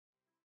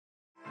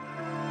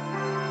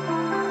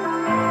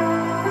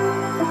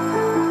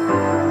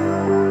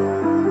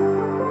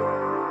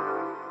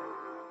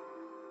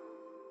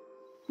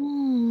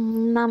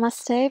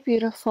Namaste,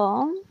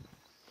 beautiful.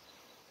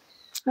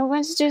 We're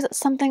going to do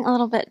something a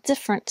little bit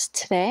different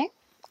today.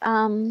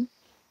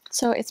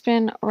 So it's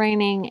been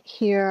raining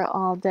here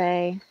all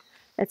day.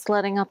 It's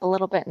letting up a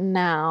little bit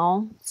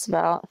now. It's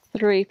about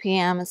 3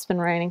 p.m. It's been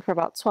raining for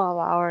about 12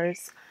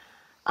 hours.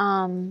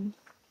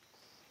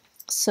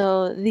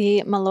 So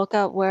the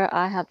maloka where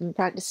I have been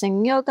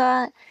practicing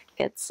yoga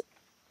gets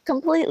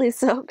completely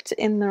soaked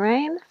in the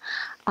rain.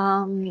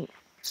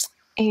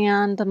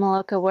 And the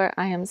maloka where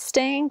I am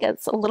staying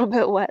gets a little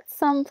bit wet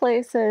some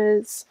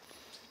places.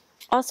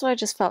 Also, I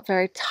just felt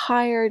very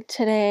tired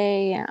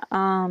today.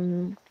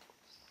 My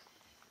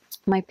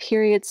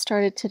period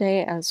started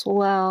today as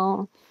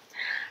well.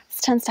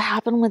 This tends to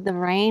happen with the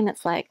rain.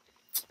 It's like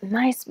a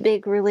nice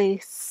big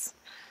release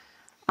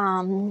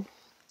of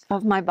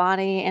my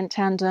body in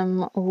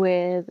tandem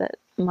with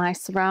my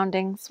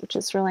surroundings, which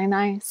is really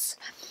nice.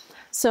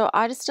 So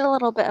I just did a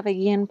little bit of a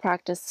yin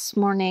practice this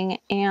morning,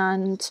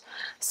 and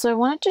so I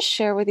wanted to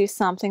share with you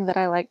something that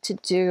I like to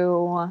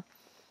do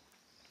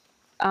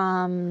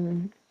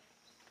when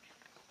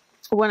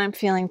I'm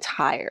feeling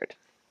tired.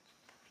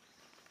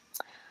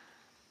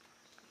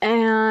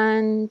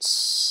 And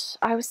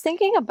I was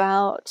thinking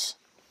about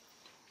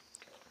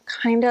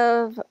kind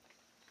of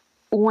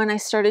when I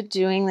started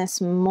doing this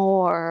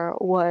more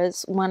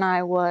was when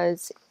I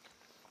was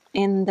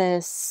in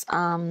this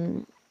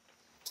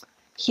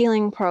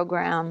healing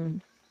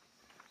program,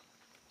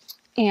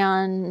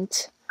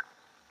 and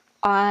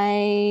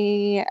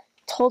I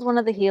told one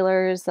of the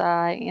healers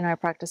that, I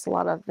practice a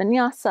lot of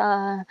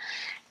vinyasa,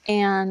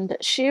 and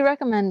she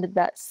recommended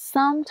that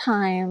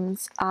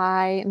sometimes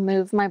I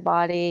move my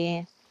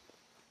body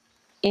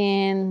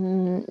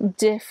in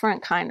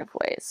different kind of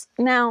ways.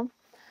 Now,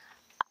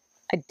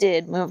 I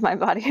did move my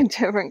body in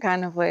different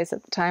kind of ways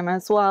at the time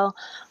as well,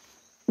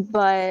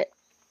 but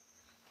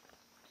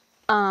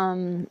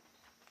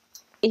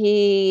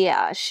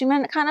yeah, she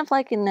meant kind of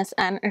like in this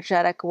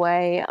energetic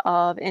way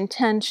of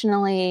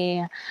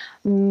intentionally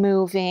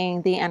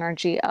moving the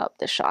energy up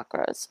the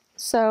chakras.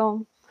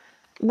 So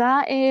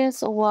that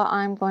is what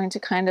I'm going to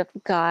kind of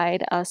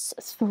guide us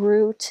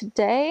through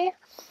today.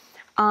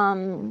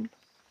 I'm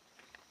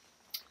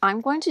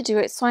going to do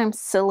it so I'm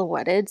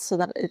silhouetted so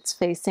that it's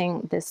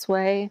facing this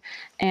way,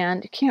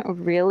 and you can't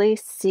really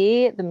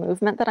see the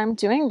movement that I'm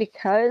doing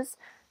because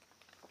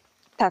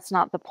that's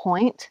not the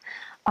point.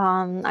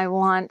 I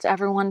want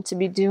everyone to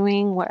be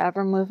doing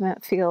whatever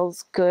movement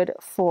feels good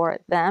for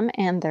them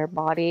and their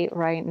body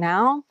right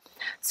now.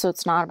 So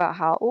it's not about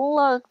how it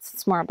looks,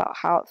 it's more about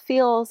how it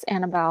feels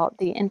and about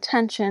the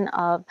intention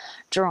of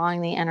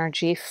drawing the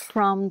energy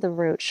from the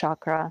root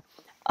chakra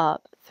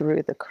up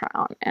through the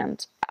crown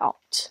and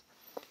out.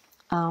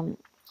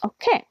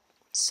 Okay,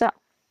 so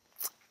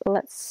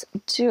let's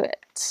do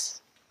it.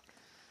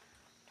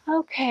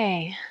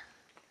 Okay,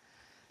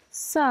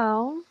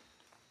 so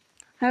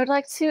I would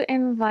like to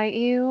invite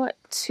you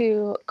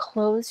to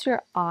close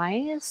your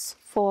eyes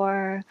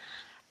for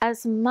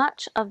as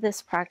much of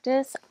this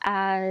practice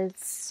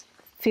as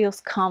feels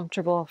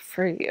comfortable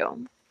for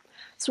you.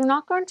 So we're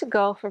not going to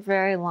go for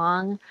very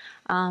long.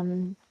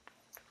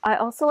 I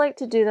also like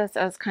to do this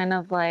as kind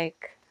of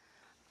like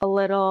a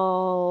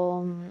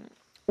little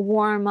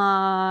warm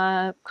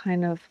up,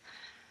 kind of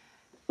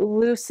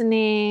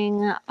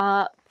loosening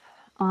up,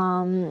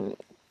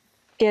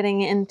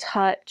 getting in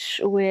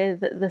touch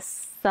with the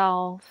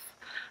self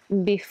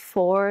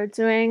before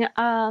doing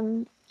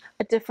a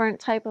different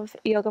type of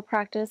yoga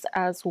practice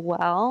as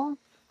well.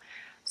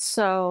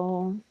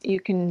 So you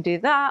can do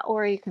that,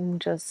 or you can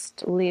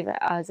just leave it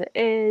as it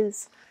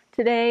is.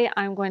 Today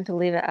I'm going to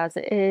leave it as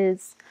it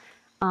is.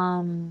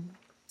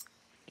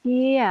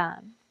 Yeah.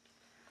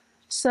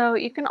 So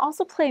you can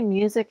also play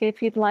music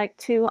if you'd like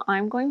to.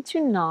 I'm going to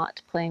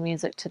not play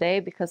music today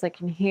because I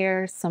can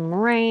hear some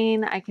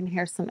rain, I can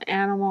hear some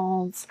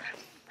animals,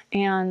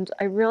 and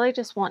I really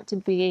just want to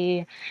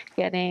be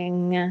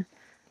getting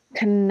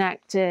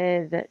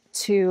connected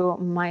to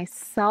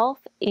myself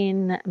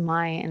in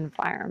my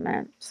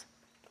environment.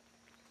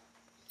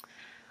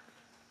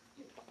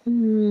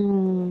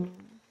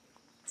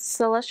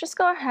 So let's just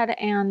go ahead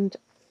and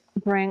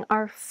bring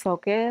our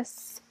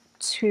focus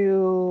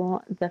to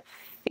the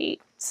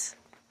feet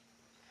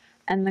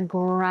and the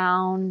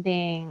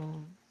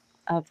grounding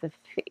of the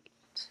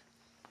feet.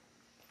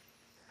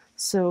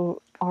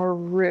 So our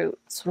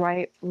roots,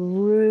 right?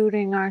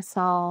 Rooting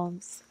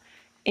ourselves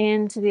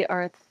into the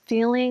earth,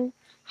 feeling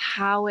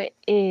how it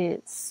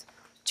is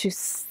to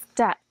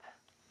step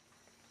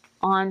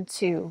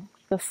onto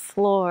the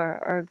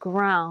floor or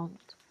ground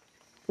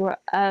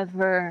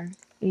wherever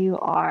you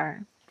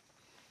are.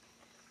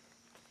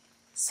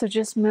 So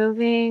just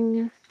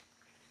moving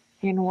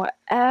in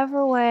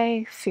whatever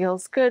way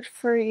feels good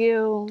for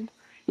you.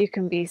 You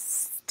can be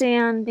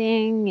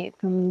standing, you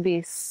can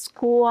be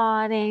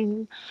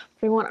squatting.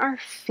 We want our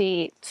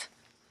feet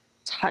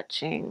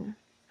touching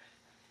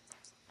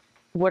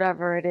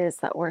whatever it is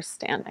that we're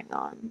standing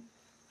on.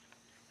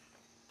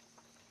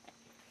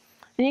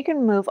 And you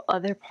can move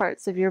other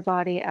parts of your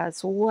body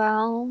as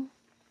well.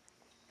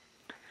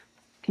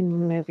 You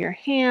can move your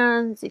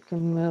hands, you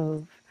can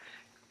move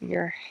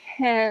your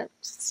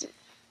hips,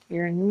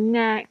 your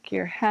neck,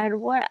 your head,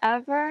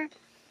 whatever,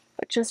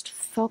 but just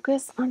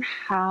focus on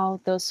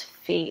how those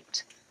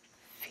feet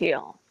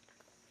feel.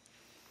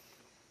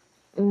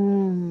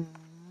 Mm.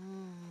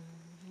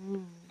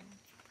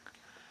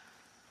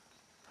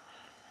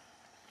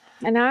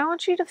 And now I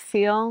want you to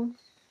feel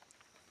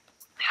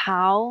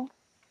how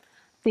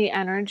the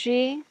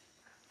energy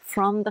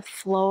from the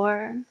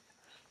floor,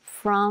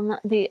 from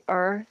the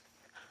earth,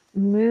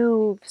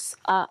 moves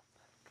up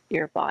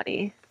your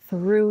body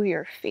through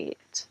your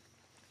feet.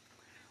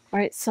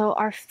 Right? So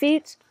our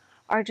feet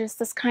are just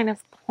this kind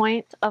of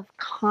point of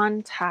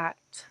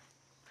contact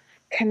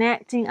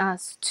connecting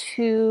us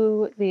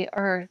to the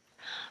earth,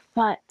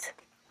 but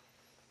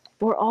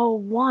we're all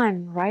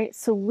one, right?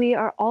 So we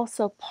are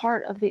also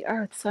part of the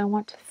earth. So I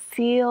want to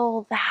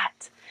feel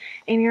that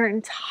in your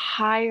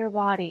entire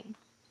body.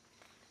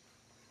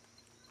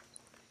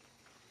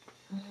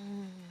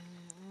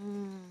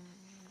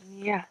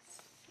 Yes,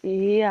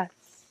 yes.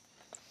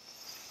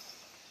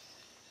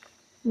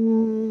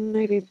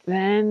 Maybe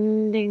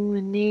bending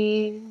the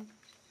knee,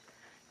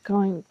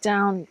 going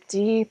down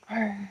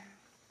deeper.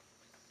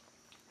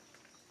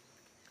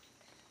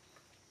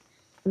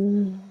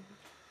 And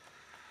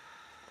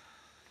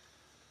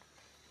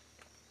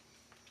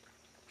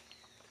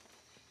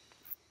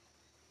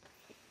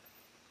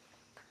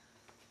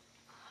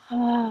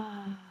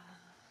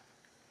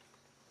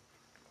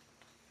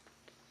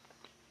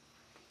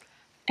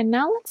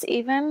now let's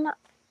even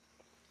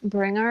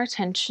bring our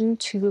attention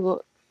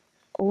to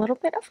a little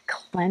bit of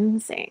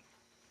cleansing.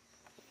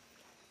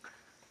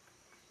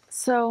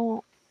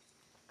 So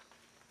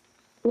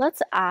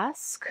let's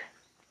ask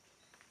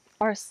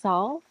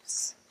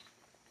ourselves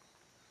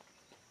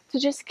to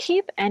just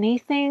keep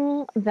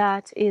anything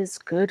that is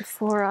good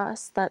for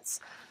us, that's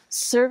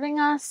serving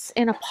us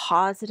in a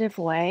positive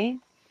way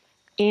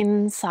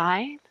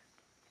inside.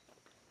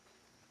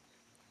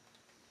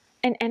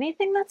 And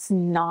anything that's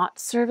not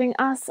serving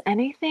us,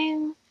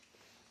 anything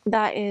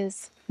that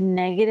is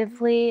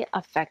negatively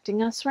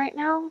affecting us right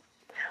now,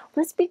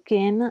 let's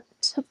begin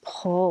to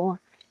pull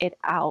it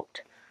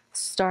out,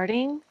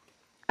 starting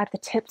at the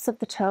tips of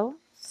the toes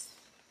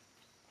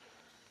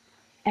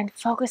and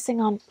focusing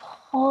on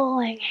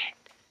pulling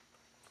it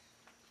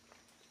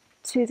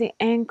to the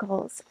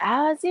ankles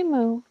as you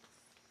move,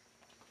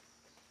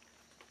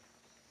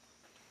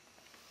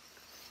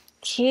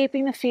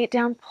 keeping the feet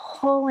down,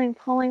 pulling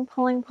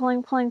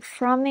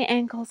from the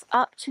ankles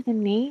up to the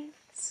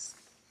knees.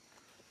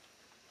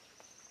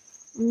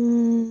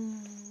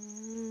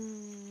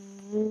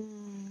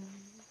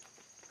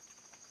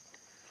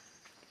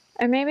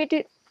 And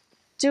maybe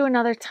do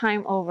another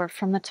time over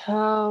from the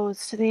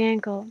toes to the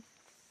ankles,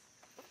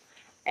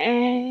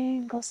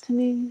 ankles to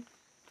knees.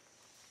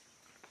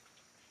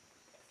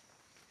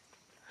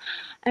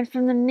 And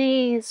from the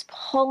knees,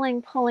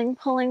 pulling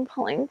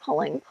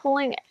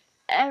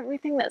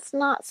everything that's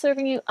not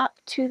serving you up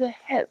to the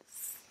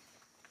hips.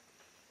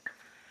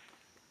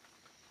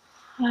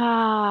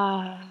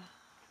 And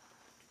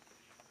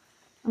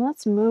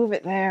let's move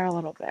it there a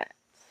little bit.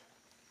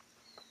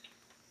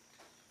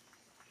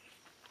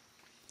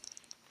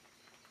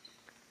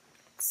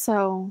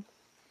 So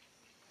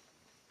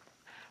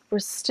we're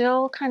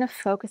still kind of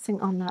focusing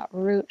on that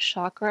root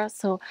chakra.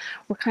 So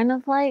we're kind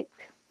of like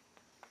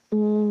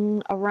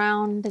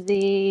around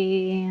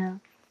the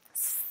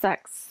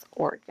sex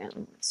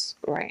organs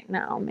right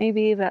now,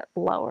 maybe a bit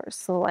lower.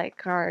 So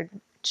like our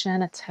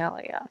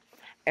genitalia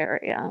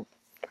area.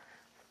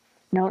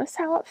 Notice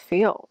how it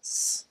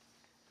feels.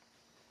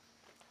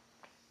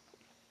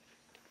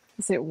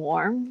 Is it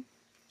warm?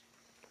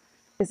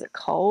 Is it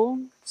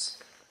cold?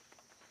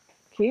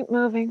 Keep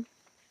moving,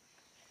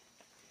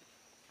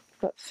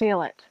 but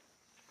feel it.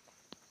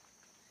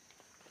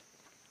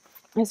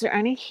 Is there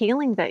any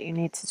healing that you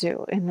need to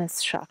do in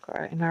this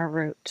chakra, in our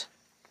root?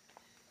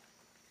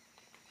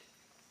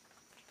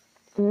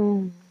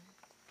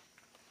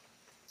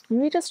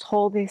 Maybe just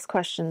hold these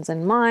questions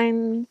in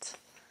mind.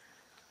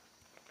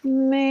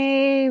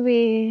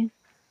 Maybe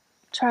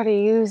try to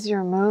use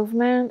your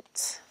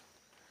movement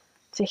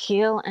to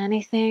heal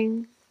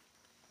anything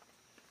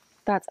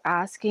that's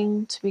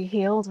asking to be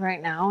healed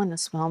right now in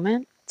this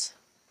moment.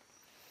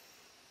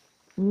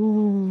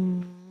 And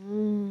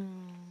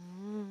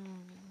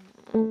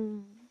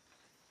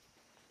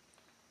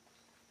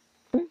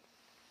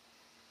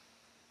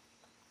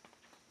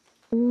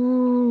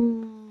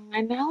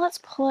now let's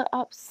pull it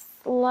up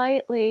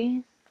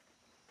slightly.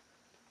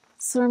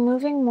 So we're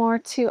moving more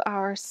to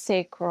our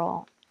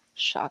sacral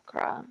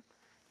chakra.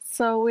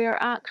 So we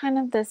are at kind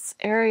of this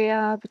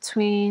area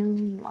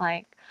between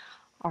like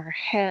our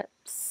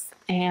hips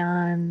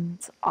and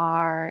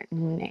our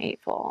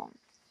navel.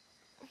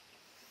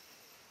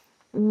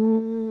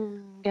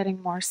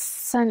 Getting more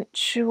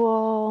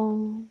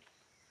sensual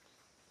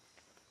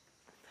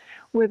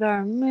with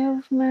our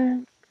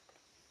movement.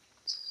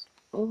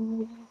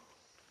 Ooh.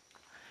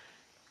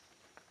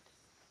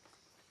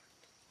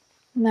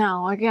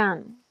 Now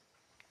again,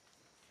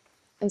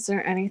 Is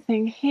there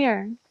anything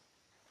here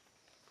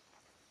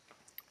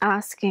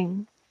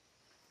asking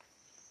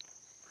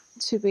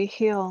to be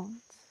healed?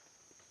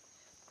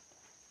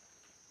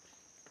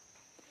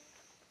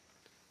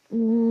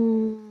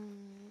 Can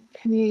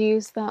you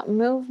use that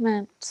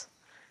movement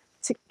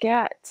to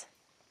get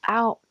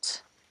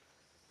out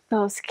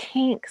those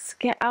kinks,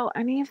 get out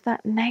any of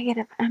that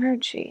negative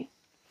energy,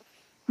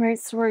 right?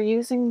 So we're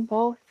using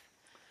both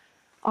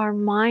our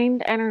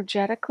mind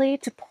energetically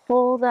to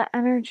pull that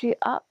energy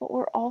up, but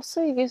we're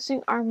also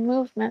using our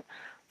movement,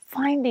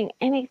 finding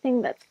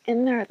anything that's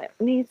in there that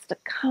needs to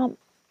come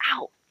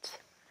out.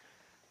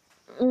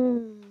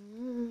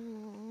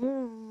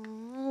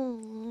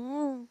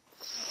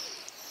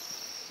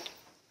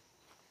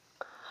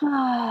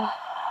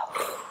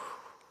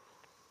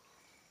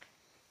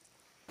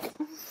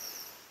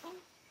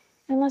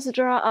 And let's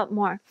draw up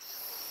more.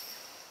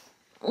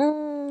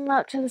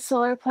 Up to the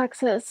solar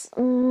plexus.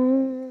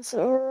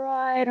 So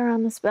right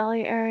around this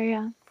belly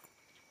area.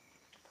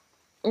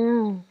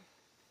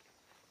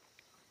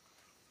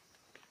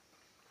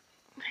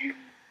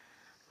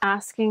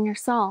 Asking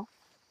yourself,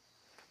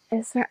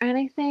 is there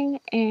anything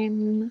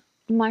in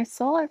my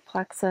solar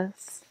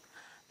plexus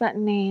that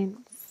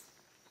needs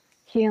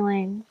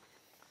healing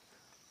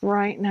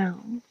right now?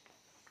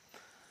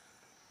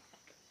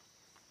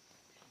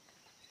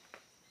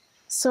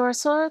 So our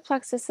solar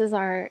plexus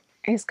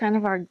is kind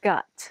of our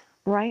gut,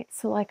 right?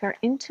 So like our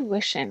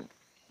intuition.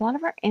 A lot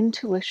of our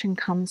intuition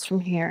comes from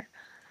here.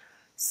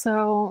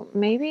 So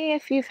maybe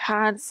if you've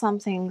had some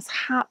things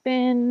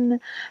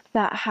happen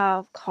that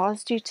have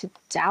caused you to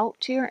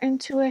doubt your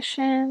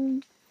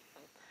intuition,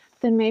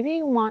 then maybe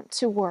you want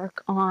to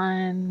work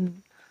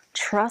on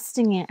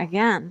trusting it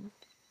again.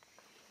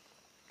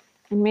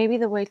 And maybe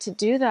the way to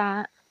do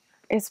that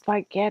is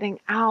by getting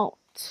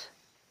out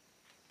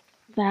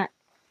that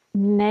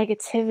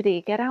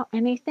negativity, get out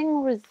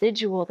anything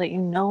residual that you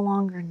no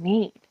longer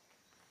need.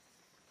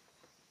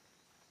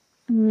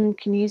 You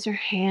can use your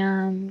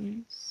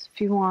hands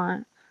if you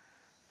want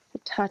to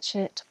touch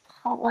it, to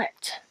pull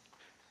it.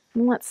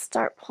 And let's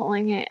start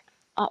pulling it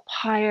up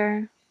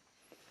higher.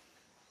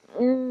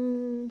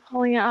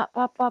 Pulling it up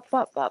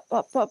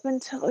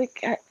until we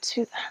get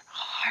to that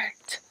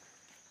heart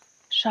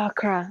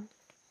chakra.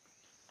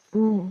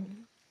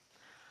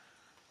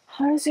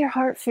 How does your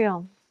heart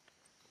feel?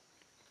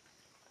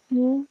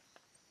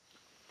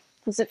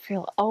 Does it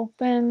feel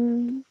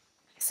open?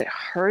 Is it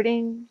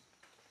hurting?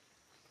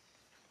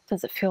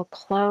 Does it feel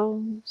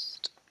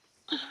closed?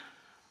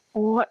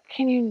 What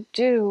can you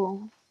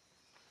do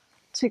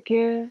to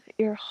give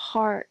your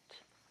heart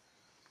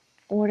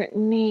what it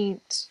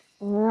needs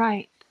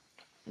right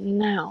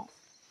now?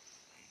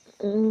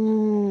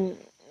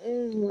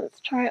 Let's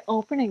try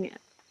opening it.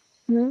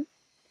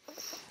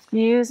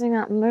 Using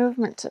that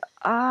movement to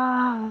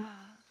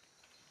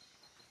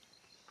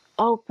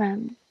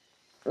open.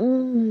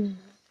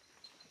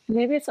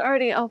 Maybe it's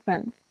already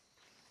open.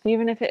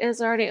 Even if it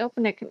is already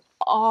open, it can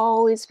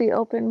always be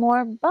open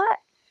more, but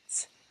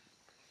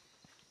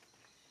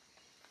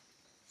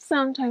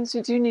sometimes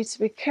we do need to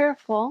be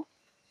careful,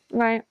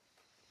 right?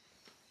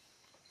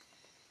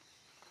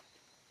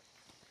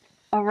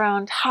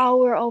 Around how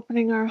we're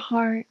opening our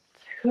heart,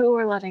 who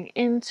we're letting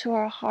into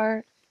our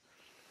heart.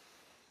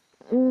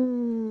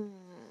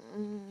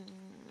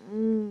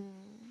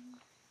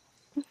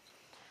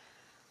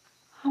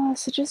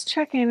 So just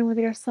check in with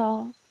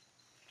yourself.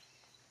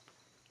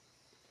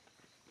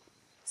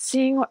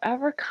 Seeing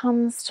whatever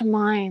comes to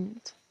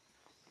mind.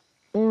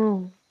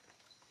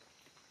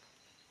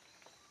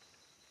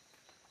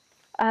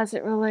 As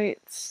it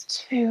relates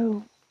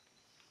to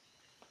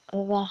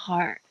the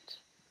heart.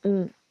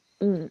 And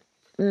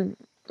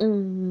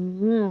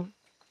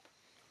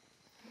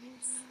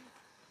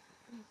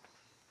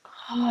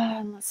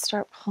let's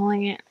start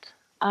pulling it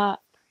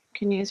up. You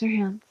can use your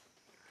hands.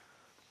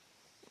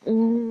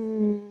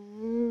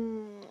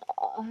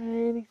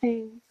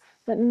 Anything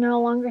that no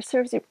longer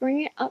serves you,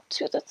 bring it up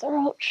to the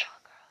throat chakra.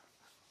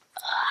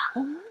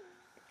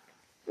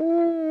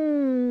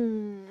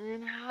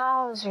 And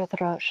how's your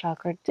throat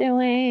chakra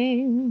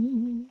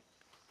doing?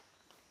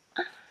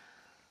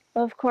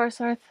 Of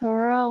course, our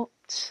throat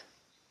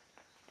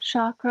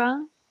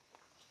chakra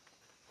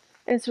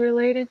is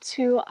related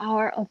to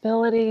our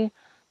ability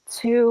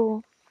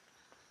to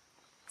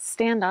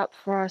stand up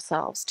for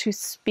ourselves, to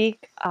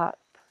speak up,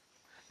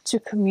 to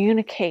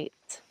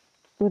communicate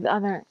with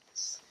others.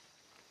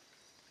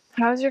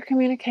 How's your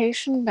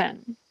communication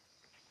been?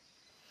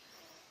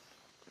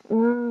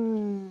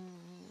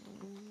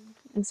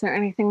 Is there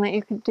anything that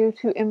you could do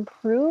to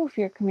improve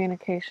your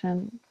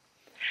communication?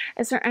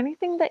 Is there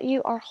anything that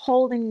you are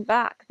holding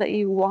back that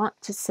you want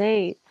to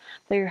say,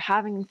 that you're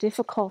having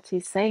difficulty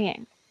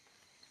saying?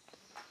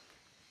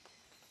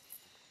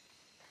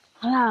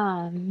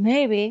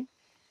 Maybe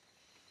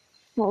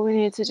what we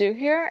need to do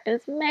here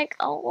is make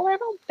a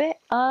little bit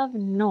of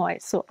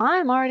noise. So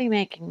I'm already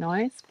making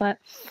noise, but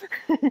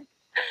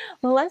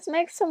well, let's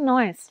make some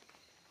noise.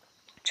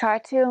 Try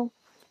to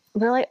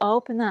really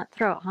open that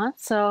throat, huh?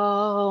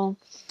 So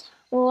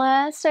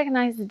Let's take a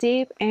nice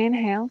deep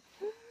inhale.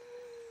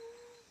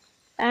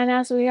 And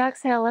as we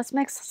exhale, let's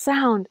make some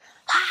sound.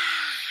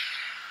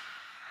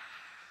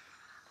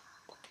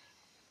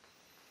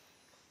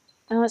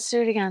 And let's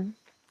do it again.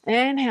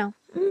 Inhale.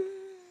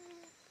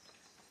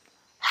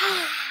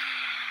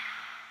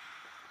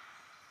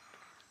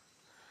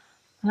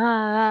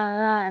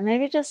 And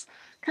maybe just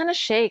kind of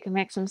shake and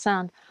make some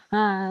sound.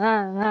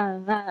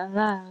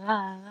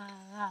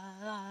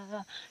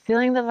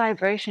 Feeling the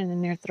vibration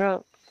in your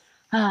throat.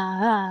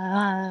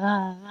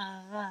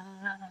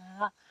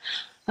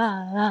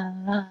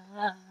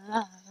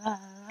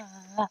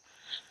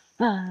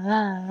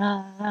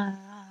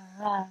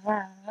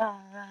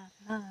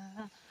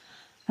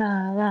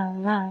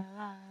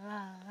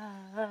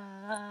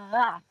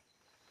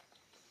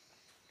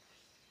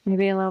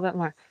 Maybe a little bit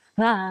more.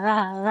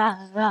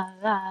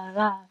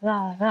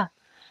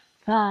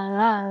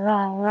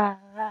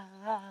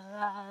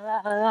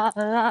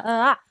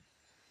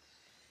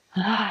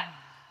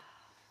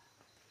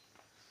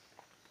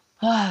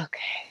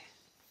 Okay,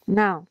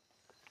 now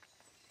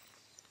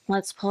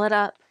let's pull it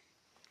up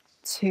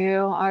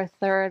to our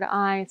third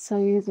eye. So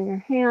using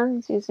your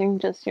hands, using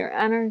just your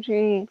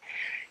energy,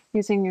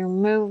 using your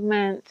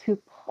movement to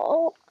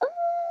pull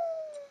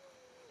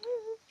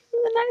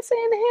the nice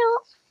inhale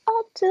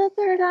up to the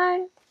third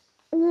eye.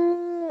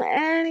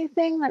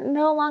 Anything that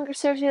no longer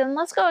serves you. And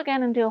let's go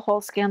again and do a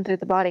whole scan through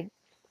the body.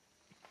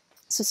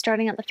 So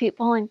starting at the feet,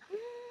 pulling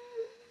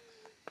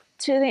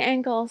to the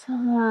ankles.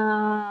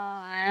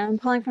 And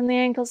pulling from the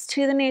ankles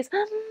to the knees.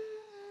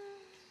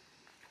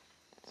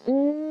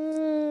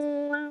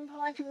 And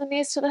pulling from the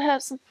knees to the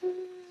hips.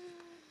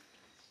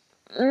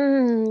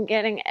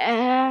 Getting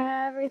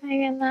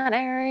everything in that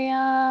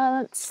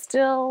area that's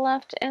still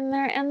left in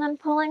there. And then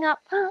pulling up,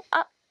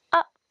 up,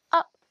 up,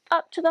 up,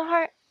 up to the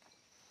heart.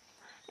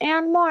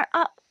 And more,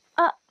 up,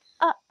 up,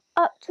 up,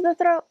 up to the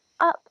throat.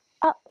 Up,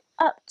 up,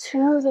 up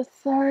to the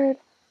third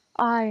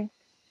eye.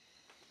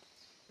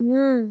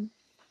 And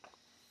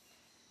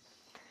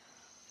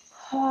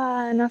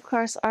of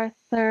course, our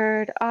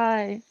third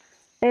eye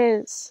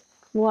is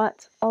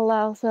what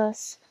allows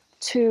us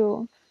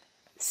to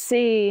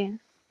see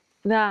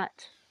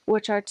that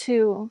which our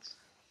two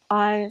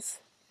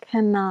eyes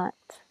cannot.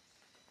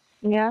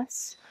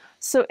 Yes?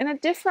 So in a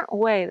different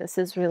way, this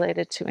is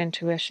related to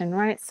intuition,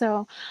 right?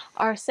 So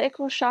our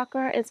sacral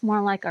chakra is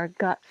more like our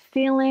gut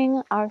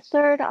feeling. Our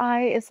third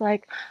eye is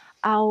like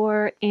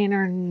our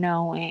inner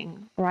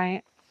knowing,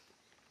 right?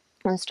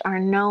 Just our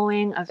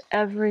knowing of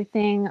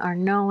everything, our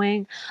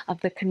knowing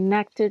of the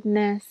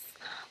connectedness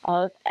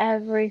of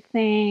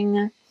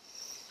everything.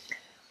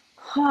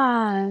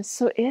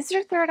 So is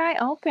your third eye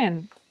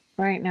open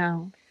right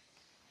now?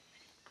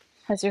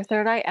 Has your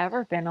third eye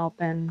ever been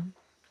open?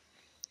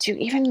 Do you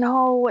even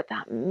know what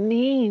that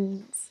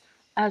means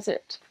as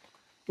it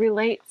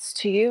relates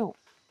to you?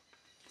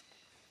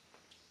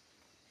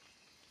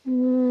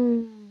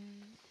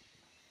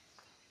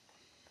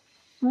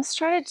 Let's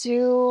try to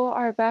do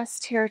our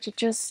best here to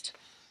just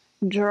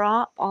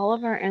drop all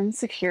of our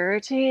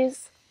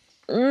insecurities.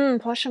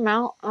 Push them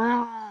out.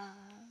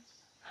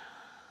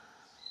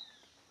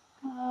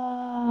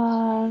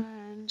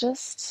 And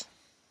just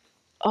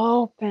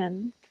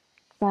open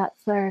that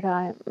third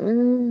eye.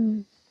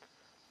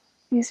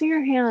 Using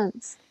your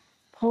hands,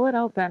 pull it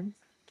open.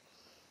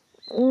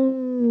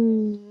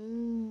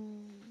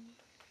 Can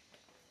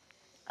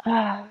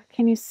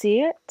you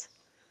see it?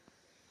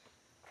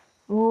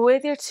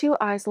 With your two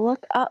eyes,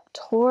 look up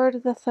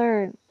toward the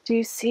third. Do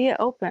you see it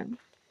open?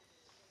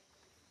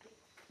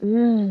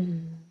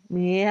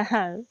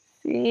 Yes,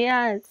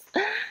 yes.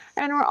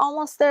 And we're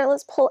almost there.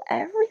 Let's pull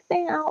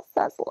everything else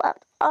that's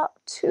left up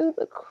to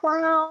the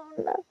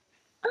crown.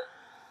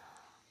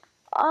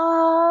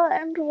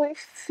 And we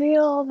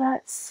feel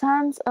that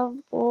sense of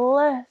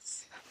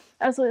bliss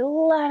as we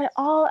let it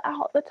all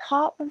out the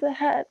top of the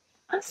head.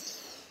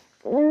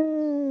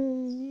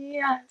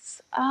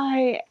 Yes,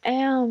 I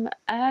am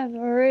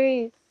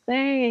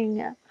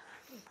everything.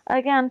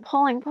 Again,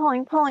 pulling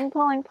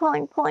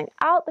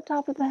out the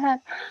top of the head.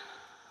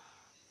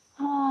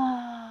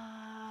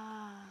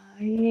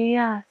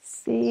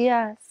 Yes,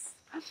 yes.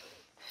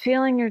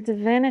 Feeling your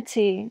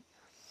divinity.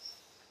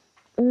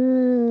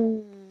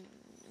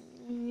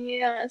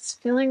 Yes,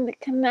 feeling the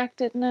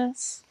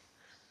connectedness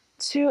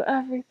to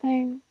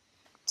everything,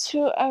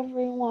 to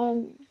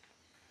everyone,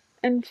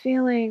 and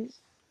feeling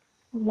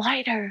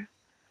lighter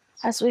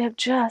as we have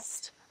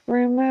just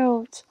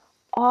removed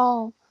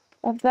all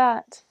of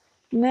that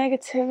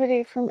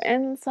negativity from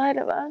inside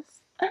of us.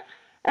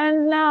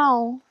 And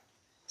now,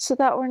 so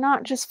that we're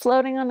not just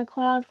floating on a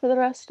cloud for the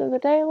rest of the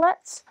day,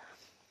 let's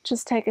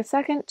just take a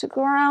second to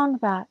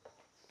ground back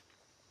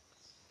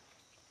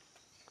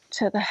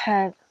to the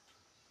head,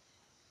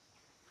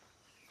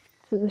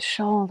 to the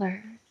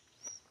shoulders,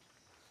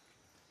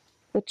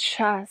 the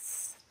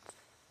chest,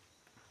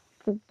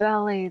 the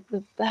belly,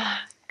 the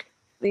back,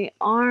 the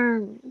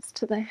arms,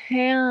 to the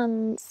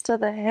hands, to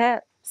the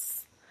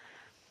hips,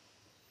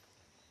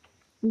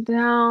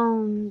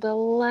 down the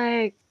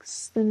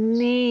legs, the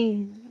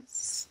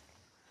knees,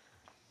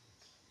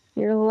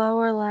 your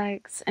lower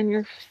legs and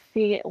your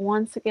feet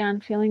once again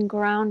feeling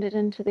grounded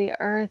into the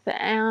earth.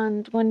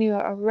 And when you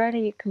are ready,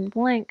 you can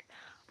blink,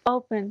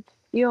 open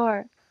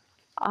your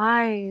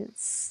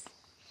eyes.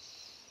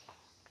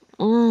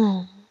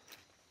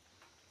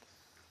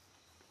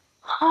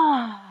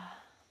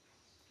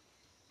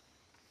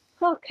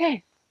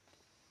 Okay.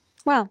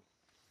 Well,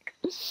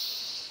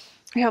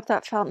 I hope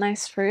that felt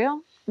nice for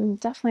you. It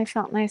definitely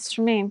felt nice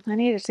for me. I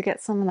needed to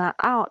get some of that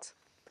out.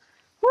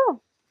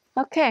 Woo!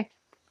 Okay.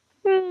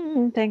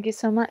 Thank you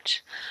so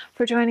much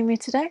for joining me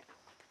today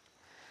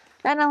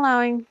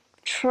and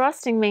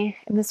trusting me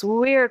in this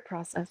weird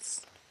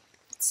process.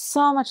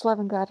 So much love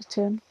and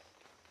gratitude.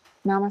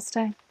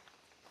 Namaste.